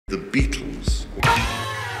The Beatles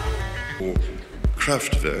or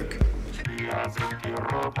Kraftwerk.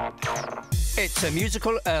 It's a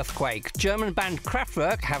musical earthquake. German band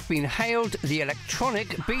Kraftwerk have been hailed the electronic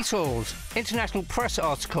Beatles. International press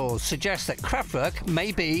articles suggest that Kraftwerk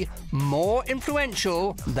may be more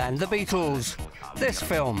influential than the Beatles. This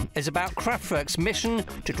film is about Kraftwerk's mission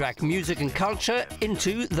to drag music and culture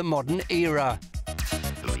into the modern era.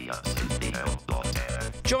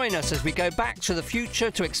 Join us as we go back to the future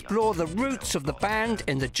to explore the roots of the band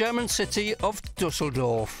in the German city of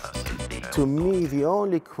Düsseldorf. To me, the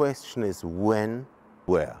only question is when,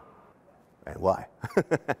 where, and why.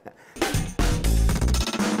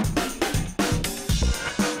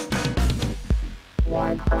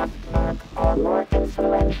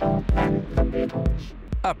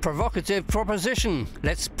 A provocative proposition.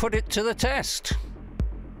 Let's put it to the test.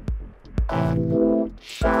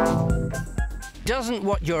 Doesn't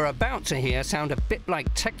what you're about to hear sound a bit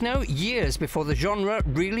like techno years before the genre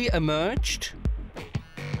really emerged?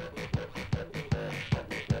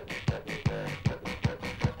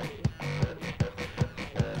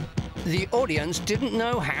 The audience didn't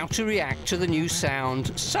know how to react to the new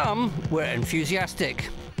sound. Some were enthusiastic.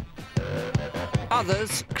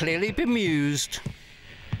 Others clearly bemused.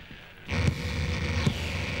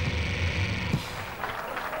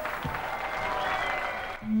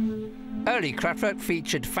 Early Kraftwerk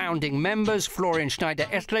featured founding members Florian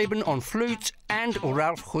Schneider-Estleben on flute and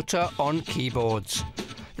Ralf Hutter on keyboards.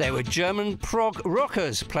 They were German prog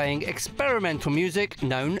rockers playing experimental music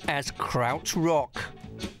known as krautrock.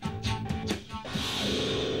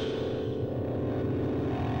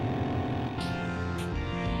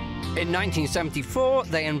 In 1974,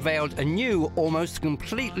 they unveiled a new, almost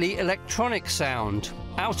completely electronic sound.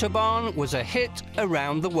 Autobahn was a hit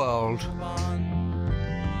around the world.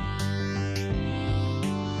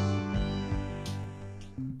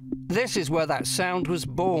 This is where that sound was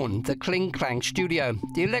born, the Kling Klang studio.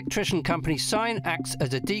 The electrician company's sign acts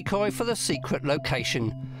as a decoy for the secret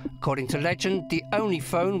location. According to legend, the only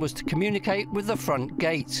phone was to communicate with the front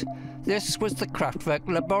gate. This was the Kraftwerk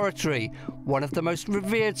laboratory, one of the most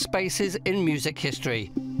revered spaces in music history.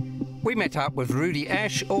 We met up with Rudi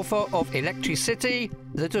Esch, author of Electricity,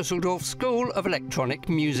 the Düsseldorf School of Electronic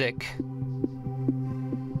Music.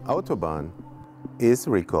 Autobahn is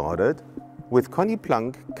recorded with Conny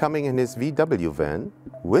Plank coming in his VW van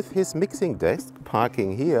with his mixing desk,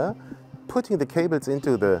 parking here, putting the cables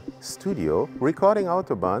into the studio, recording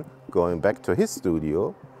Autobahn, going back to his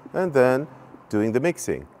studio, and then doing the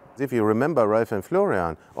mixing. If you remember Ralf and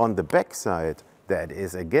Florian, on the backside, that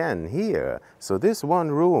is again here. So this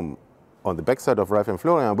one room on the backside of Ralf and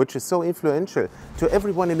Florian, which is so influential to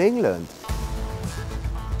everyone in England.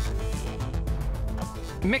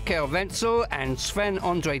 Michael Wenzel and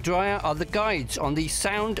Sven-Andre Dreyer are the guides on the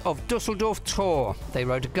Sound of Düsseldorf tour. They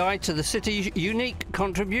wrote a guide to the city's unique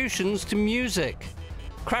contributions to music.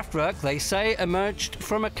 Kraftwerk, they say, emerged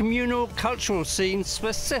from a communal cultural scene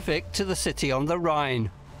specific to the city on the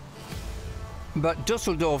Rhine. But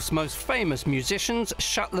Düsseldorf's most famous musicians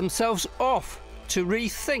shut themselves off to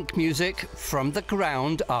rethink music from the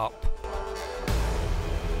ground up.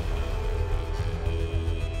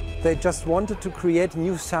 They just wanted to create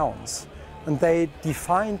new sounds, and they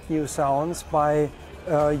defined new sounds by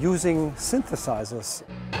using synthesizers.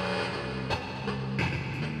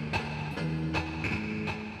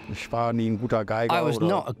 I was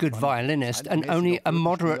not a good violinist and only a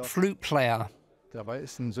moderate flute player. And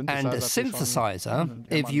a synthesizer,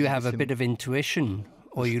 if you have a bit of intuition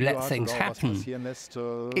or you let things happen,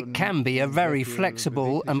 it can be a very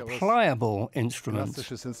flexible and pliable instrument.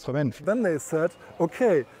 Then they said,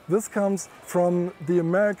 okay, this comes from the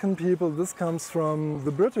American people, this comes from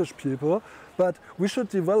the British people, but we should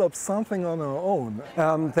develop something on our own.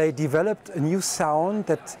 They developed a new sound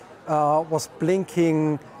that was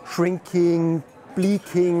blinking, shrinking,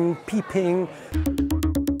 bleaking, peeping.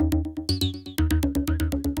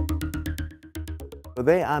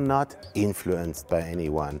 They are not influenced by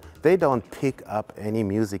anyone. They don't pick up any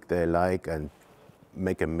music they like and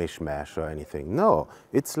make a mishmash or anything. No,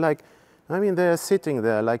 it's like, I mean, they're sitting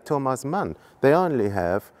there like Thomas Mann. They only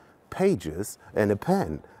have pages and a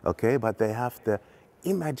pen, okay? But they have the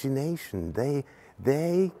imagination.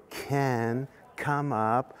 They can come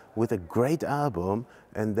up with a great album,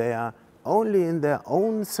 and they are only in their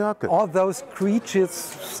own circle. All those creatures'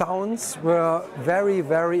 sounds were very,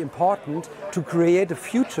 very important to create a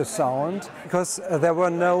future sound, because there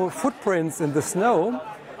were no footprints in the snow,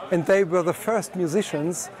 and they were the first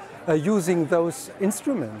musicians using those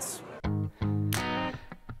instruments.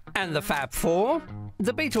 And the Fab Four?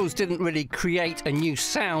 The Beatles didn't really create a new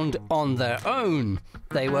sound on their own.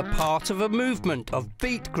 They were part of a movement of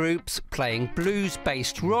beat groups playing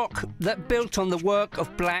blues-based rock that built on the work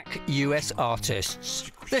of black US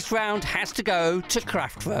artists. This round has to go to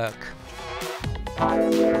Kraftwerk.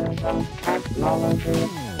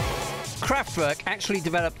 Kraftwerk actually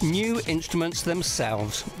developed new instruments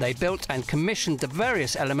themselves. They built and commissioned the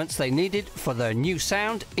various elements they needed for their new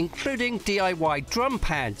sound, including DIY drum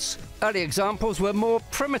pads. Early examples were more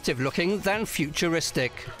primitive looking than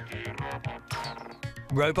futuristic.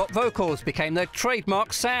 Robot vocals became their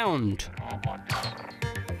trademark sound.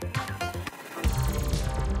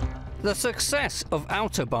 The success of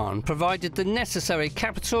Autobahn provided the necessary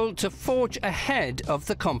capital to forge ahead of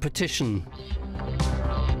the competition.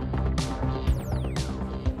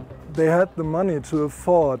 They had the money to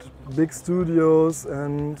afford big studios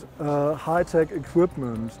and high-tech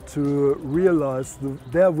equipment to realize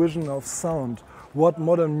their vision of sound, what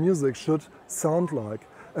modern music should sound like.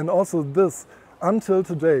 And also this, until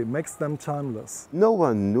today, makes them timeless. No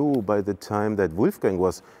one knew by the time that Wolfgang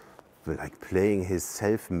was like playing his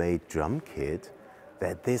self-made drum kit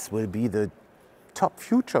that this will be the top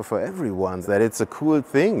future for everyone, that it's a cool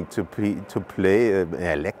thing to play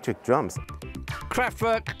electric drums.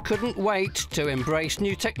 Kraftwerk couldn't wait to embrace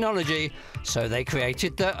new technology, so they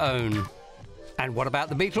created their own. And what about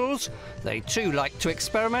the Beatles? They too liked to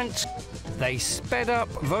experiment. They sped up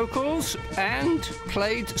vocals and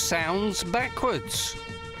played sounds backwards.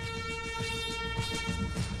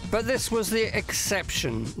 But this was the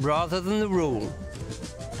exception rather than the rule.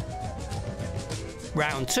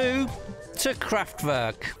 Round 2 to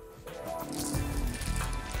Kraftwerk.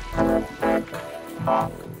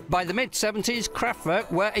 By the mid-70s,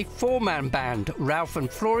 Kraftwerk were a four-man band. Ralph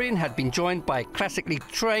and Florian had been joined by classically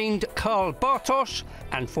trained Karl Bartosz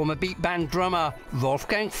and former beat band drummer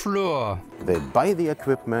Wolfgang Flür. They buy the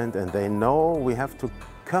equipment and they know we have to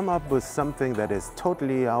come up with something that is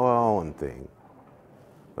totally our own thing.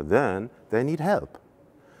 But then they need help.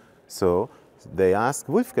 So they ask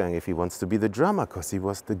Wolfgang if he wants to be the drummer, because he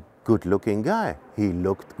was the good-looking guy. He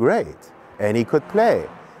looked great and he could play.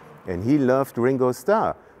 And he loved Ringo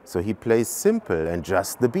Starr. So he plays simple and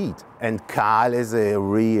just the beat. And Karl is a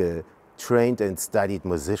real trained and studied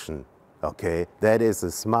musician. Okay, that is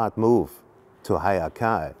a smart move to hire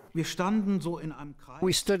Karl.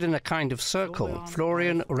 We stood in a kind of circle,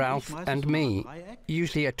 Florian, Ralph and me,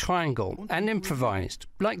 usually a triangle, and improvised.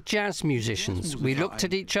 Like jazz musicians, we looked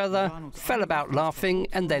at each other, fell about laughing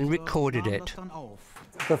and then recorded it.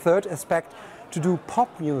 The third aspect, to do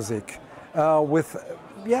pop music with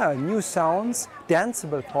new sounds,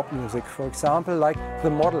 danceable pop music, for example, like The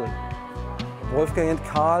Model. Wolfgang and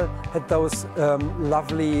Karl had those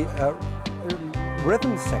lovely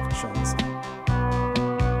rhythm sections.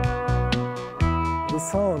 The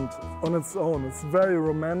sound on its own is very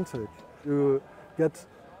romantic. You get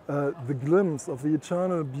the glimpse of the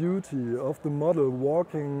eternal beauty of the model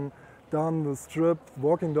walking down the strip,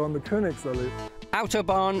 walking down the Königsallee.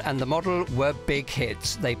 Autobahn and The Model were big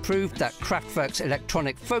hits. They proved that Kraftwerk's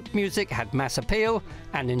electronic folk music had mass appeal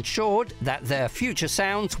and ensured that their future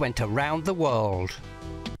sounds went around the world.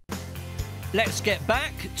 Let's get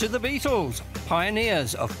back to the Beatles,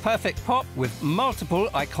 pioneers of perfect pop with multiple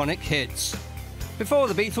iconic hits. Before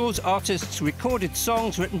the Beatles, artists recorded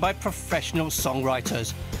songs written by professional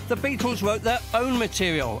songwriters. The Beatles wrote their own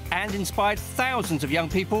material and inspired thousands of young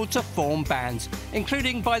people to form bands,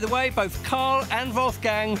 including, by the way, both Karl and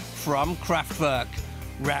Wolfgang from Kraftwerk.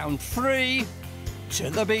 Round 3 to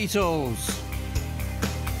the Beatles.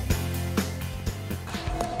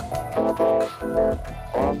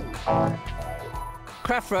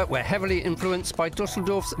 Kraftwerk were heavily influenced by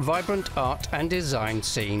Düsseldorf's vibrant art and design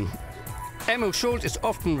scene. Emil Schult is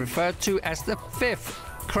often referred to as the fifth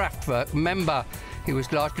Kraftwerk member. He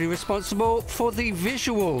was largely responsible for the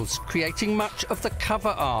visuals, creating much of the cover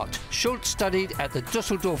art. Schult studied at the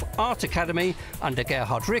Düsseldorf Art Academy under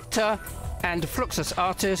Gerhard Richter and Fluxus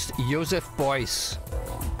artist Josef Beuys.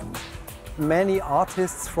 Many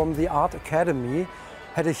artists from the Art Academy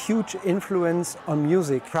had a huge influence on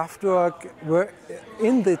music. Kraftwerk were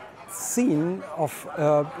in the scene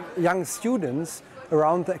of young students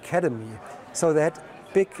around the academy. So they had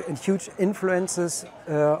big and huge influences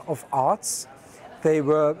of arts. They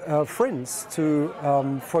were friends to,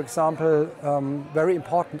 for example, very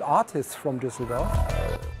important artists from Düsseldorf.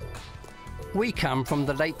 We come from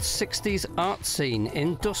the late 60s art scene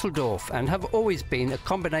in Düsseldorf and have always been a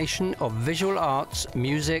combination of visual arts,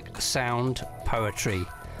 music, sound, poetry.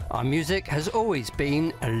 Our music has always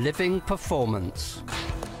been a living performance.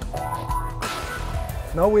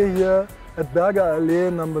 Now we're here at Berger Allee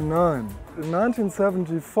number 9. In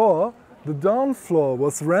 1974, the down floor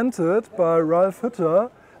was rented by Ralf Hütter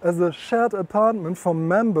as a shared apartment for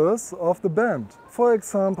members of the band. For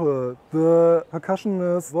example, the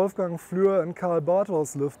percussionists Wolfgang Flür and Karl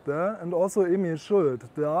Bartos lived there, and also Emil Schuld,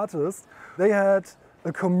 the artist. They had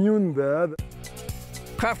a commune there.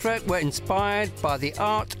 Kraftwerk were inspired by the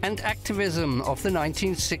art and activism of the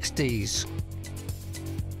 1960s.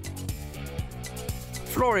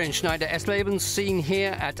 Florian Schneider-Esleben, seen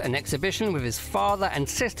here at an exhibition with his father and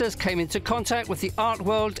sisters, came into contact with the art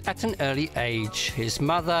world at an early age. His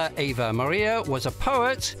mother, Eva Maria, was a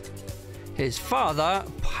poet. His father,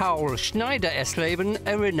 Paul Schneider-Esleben,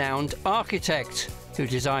 a renowned architect who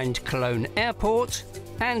designed Cologne Airport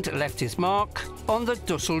and left his mark on the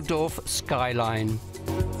Düsseldorf skyline.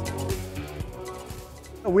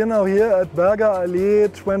 We're now here at Berger Allee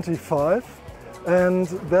 25, and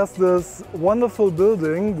there's this wonderful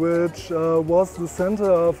building which was the center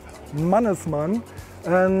of Mannesmann,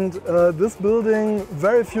 and this building,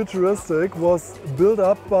 very futuristic, was built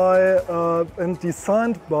up by and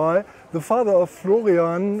designed by the father of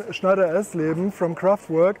Florian Schneider-Esleben from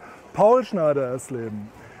Kraftwerk, Paul Schneider-Esleben.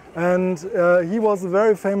 And he was a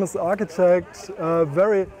very famous architect,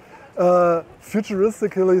 very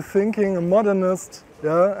futuristically thinking, a modernist,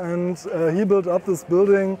 yeah, and he built up this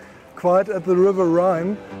building quite at the river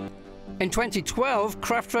Rhine. In 2012,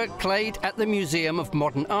 Kraftwerk played at the Museum of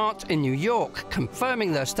Modern Art in New York,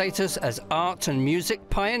 confirming their status as art and music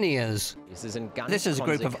pioneers. This is a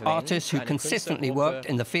group of artists who consistently worked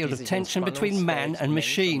in the field of tension between man and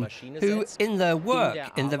machine, who in their work,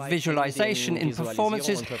 in the visualization, in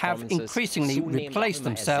performances, have increasingly replaced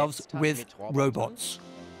themselves with robots.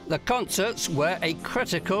 The concerts were a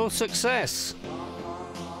critical success.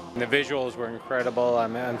 The visuals were incredible.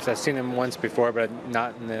 I've seen them once before, but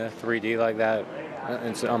not in the 3D like that.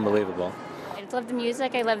 It's unbelievable. I just love the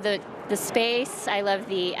music. I love the space. I love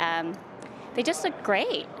the... they just look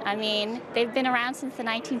great. I mean, they've been around since the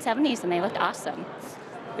 1970s and they looked awesome.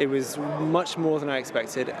 It was much more than I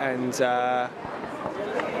expected, and it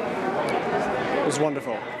was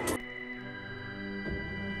wonderful.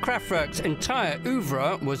 Kraftwerk's entire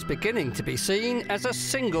oeuvre was beginning to be seen as a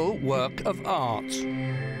single work of art.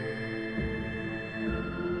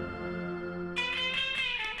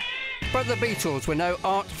 But the Beatles were no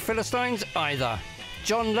art Philistines either.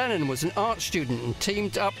 John Lennon was an art student and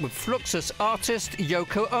teamed up with Fluxus artist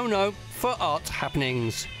Yoko Ono for art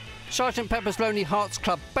happenings. Sgt. Pepper's Lonely Hearts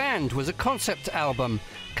Club Band was a concept album,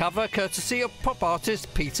 cover courtesy of pop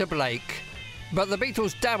artist Peter Blake. But the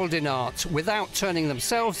Beatles dabbled in art without turning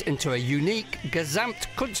themselves into a unique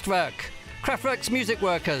Gesamtkunstwerk. Kraftwerk's music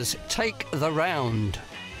workers take the round.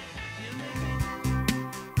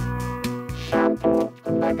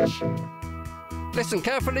 Listen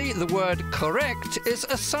carefully, the word correct is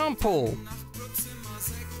a sample.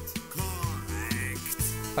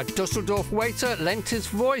 A Düsseldorf waiter lent his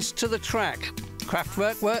voice to the track.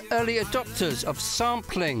 Kraftwerk were early adopters of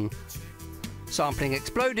sampling. Sampling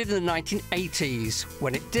exploded in the 1980s.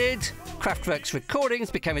 When it did, Kraftwerk's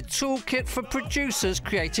recordings became a toolkit for producers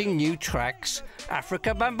creating new tracks.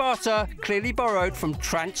 Africa Bambata clearly borrowed from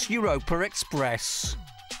Trans-Europa Express.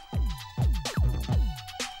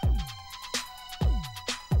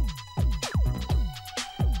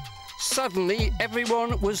 Suddenly,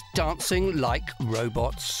 everyone was dancing like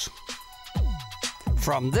robots.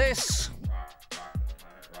 From this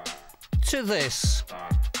to this.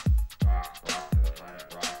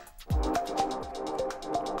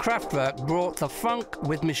 Kraftwerk brought the funk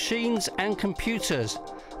with machines and computers.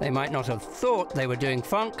 They might not have thought they were doing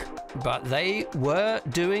funk, but they were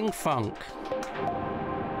doing funk.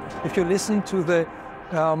 If you listen to the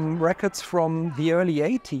records from the early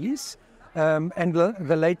 80s and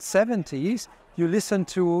the late 70s, you listen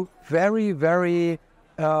to very, very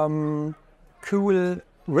cool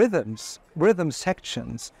rhythm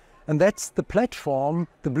sections. And that's the platform,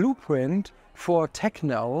 the blueprint for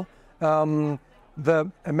techno.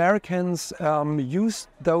 The Americans used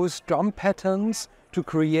those drum patterns to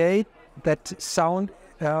create that sound.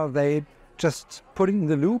 They just put it in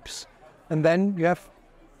the loops, and then you have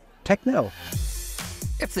techno.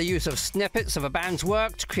 If the use of snippets of a band's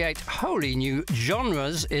work to create wholly new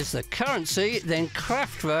genres is the currency, then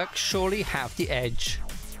Kraftwerk surely have the edge.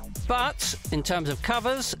 But in terms of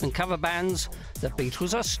covers and cover bands, the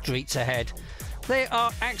Beatles are streets ahead. They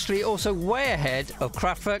are actually also way ahead of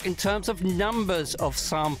Kraftwerk in terms of numbers of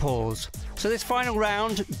samples. So this final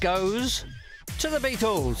round goes to the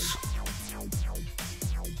Beatles.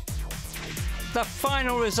 The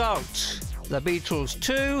final result, the Beatles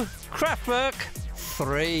 2, Kraftwerk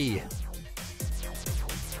 3.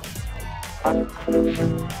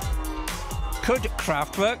 Could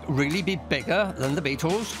Kraftwerk really be bigger than the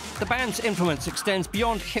Beatles? The band's influence extends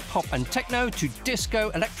beyond hip-hop and techno to disco,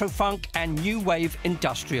 electro-funk and new wave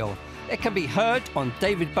industrial. It can be heard on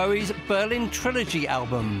David Bowie's Berlin Trilogy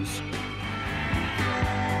albums.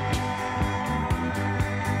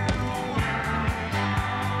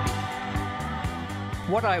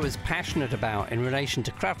 What I was passionate about in relation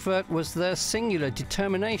to Kraftwerk was their singular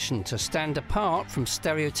determination to stand apart from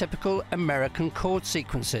stereotypical American chord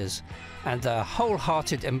sequences and their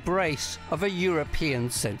wholehearted embrace of a European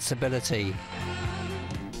sensibility.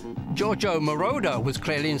 Giorgio Moroder was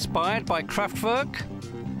clearly inspired by Kraftwerk.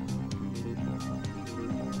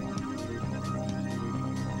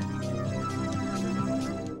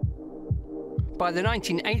 By the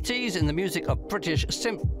 1980s, in the music of British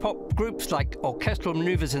synth-pop groups like Orchestral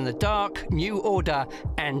Manoeuvres in the Dark, New Order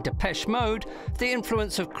and Depeche Mode, the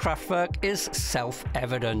influence of Kraftwerk is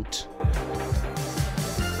self-evident.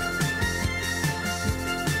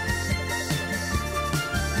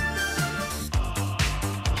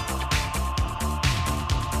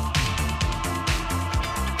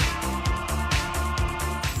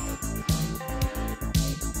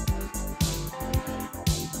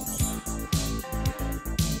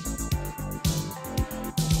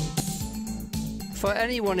 For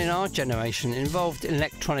anyone in our generation involved in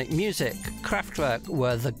electronic music, Kraftwerk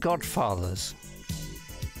were the godfathers.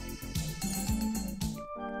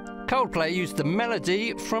 Coldplay used the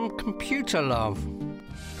melody from Computer Love.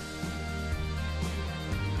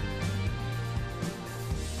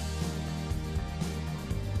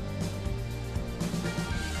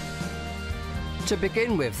 To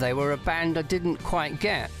begin with, they were a band I didn't quite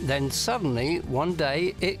get. Then suddenly, one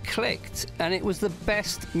day, it clicked, and it was the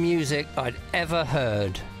best music I'd ever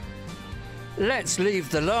heard. Let's leave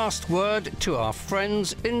the last word to our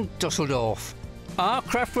friends in Düsseldorf. Are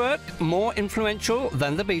Kraftwerk more influential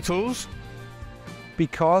than the Beatles?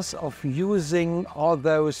 Because of using all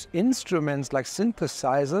those instruments like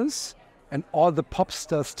synthesizers, and all the pop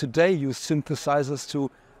stars today use synthesizers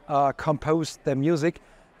to compose their music,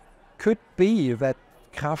 could be that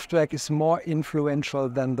Kraftwerk is more influential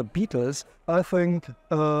than the Beatles. I think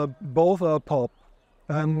both are pop,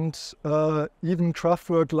 and even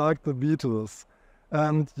Kraftwerk like the Beatles.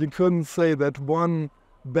 And you couldn't say that one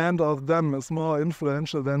band of them is more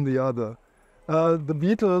influential than the other. The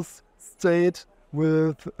Beatles stayed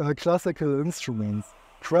with classical instruments.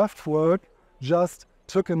 Kraftwerk just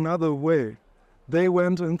took another way. They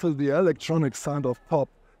went into the electronic side of pop.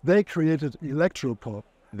 They created electropop.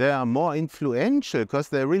 They are more influential because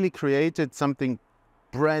they really created something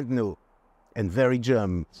brand new and very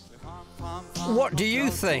German. What do you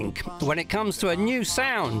think when it comes to a new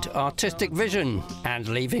sound, artistic vision and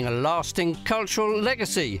leaving a lasting cultural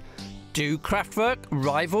legacy? Do Kraftwerk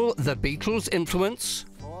rival the Beatles' influence?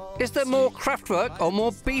 Is there more Kraftwerk or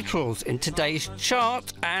more Beatles in today's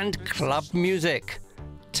chart and club music?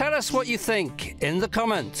 Tell us what you think in the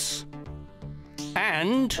comments.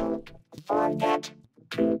 And Forget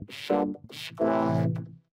to subscribe.